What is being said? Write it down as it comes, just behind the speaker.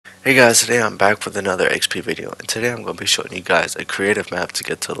Hey guys, today I'm back with another XP video, and today I'm going to be showing you guys a creative map to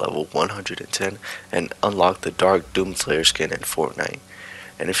get to level 110 and unlock the Dark Doomslayer skin in Fortnite.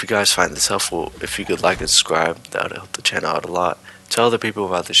 And if you guys find this helpful, if you could like and subscribe, that would help the channel out a lot. Tell other people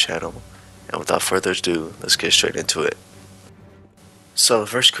about this channel, and without further ado, let's get straight into it. So the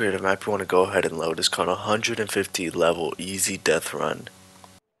first creative map you want to go ahead and load is called 150 level easy death run.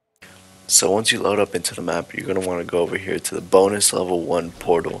 So once you load up into the map, you're going to want to go over here to the bonus level 1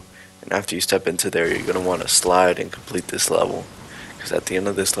 portal. And after you step into there, you're going to want to slide and complete this level. Because at the end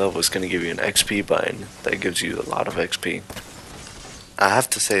of this level, it's going to give you an XP button that gives you a lot of XP. I have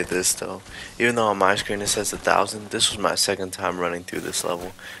to say this though, even though on my screen it says 1,000, this was my second time running through this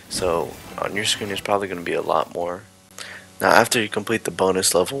level. So on your screen it's probably going to be a lot more. Now after you complete the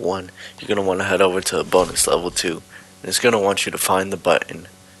bonus level 1, you're going to want to head over to bonus level 2. And it's going to want you to find the button.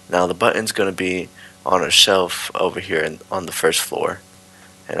 Now the button's going to be on a shelf over here on the first floor.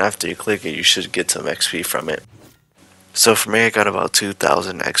 And after you click it, you should get some XP from it. So for me, I got about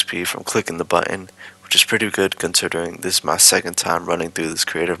 2,000 XP from clicking the button, which is pretty good considering this is my second time running through this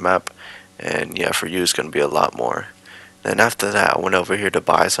creative map. And yeah, for you it's going to be a lot more. Then after that, I went over here to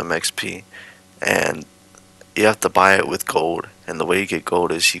buy some XP. And you have to buy it with gold. And the way you get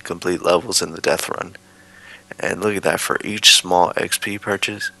gold is you complete levels in the death run. And look at that, for each small XP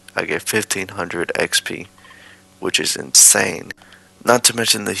purchase, I get 1,500 XP, which is insane. Not to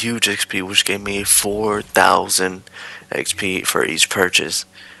mention the huge XP, which gave me 4,000 XP for each purchase.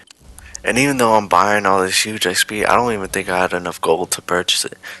 And even though I'm buying all this huge XP, I don't even think I had enough gold to purchase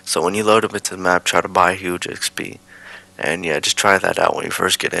it. So when you load up into the map, try to buy huge XP. And yeah, just try that out when you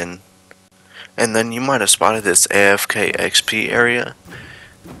first get in. And then you might have spotted this AFK XP area,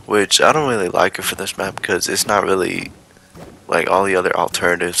 which I don't really like it for this map because it's not really like all the other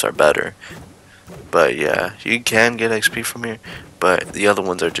alternatives are better. But yeah, you can get XP from here, but the other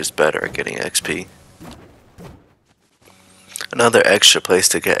ones are just better at getting XP. Another extra place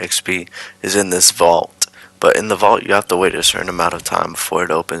to get XP is in this vault, but in the vault you have to wait a certain amount of time before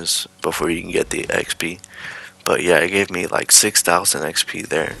it opens, before you can get the XP. But yeah, it gave me like 6,000 XP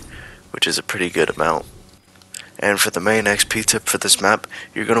there, which is a pretty good amount. And for the main XP tip for this map,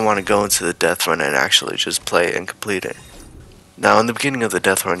 you're going to want to go into the death run and actually just play and complete it. Now in the beginning of the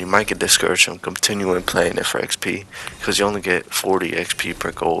death run, you might get discouraged from continuing playing it for XP, because you only get 40 XP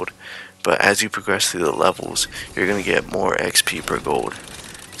per gold. But as you progress through the levels, you're going to get more XP per gold.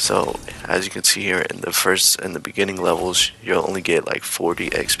 So as you can see here, in the beginning levels, you'll only get like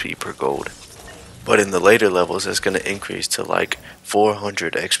 40 XP per gold. But in the later levels, it's going to increase to like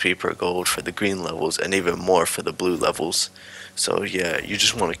 400 XP per gold for the green levels, and even more for the blue levels. So yeah, you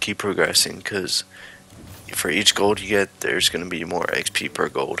just want to keep progressing, because for each gold you get, there's going to be more XP per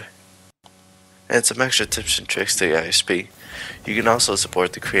gold. And some extra tips and tricks to get XP. You can also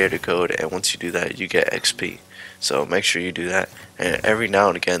support the creator code, and once you do that, you get XP. So make sure you do that. And every now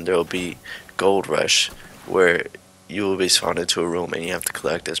and again, there will be Gold Rush, where you will be spawned into a room and you have to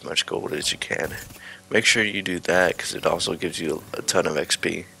collect as much gold as you can. Make sure you do that, because it also gives you a ton of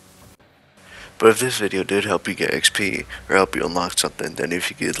XP. But if this video did help you get XP or help you unlock something, then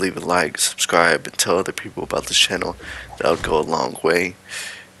if you could leave a like, subscribe, and tell other people about this channel, that would go a long way.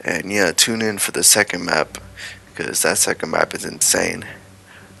 And yeah, tune in for the second map, because that second map is insane.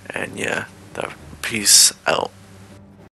 And yeah, peace out.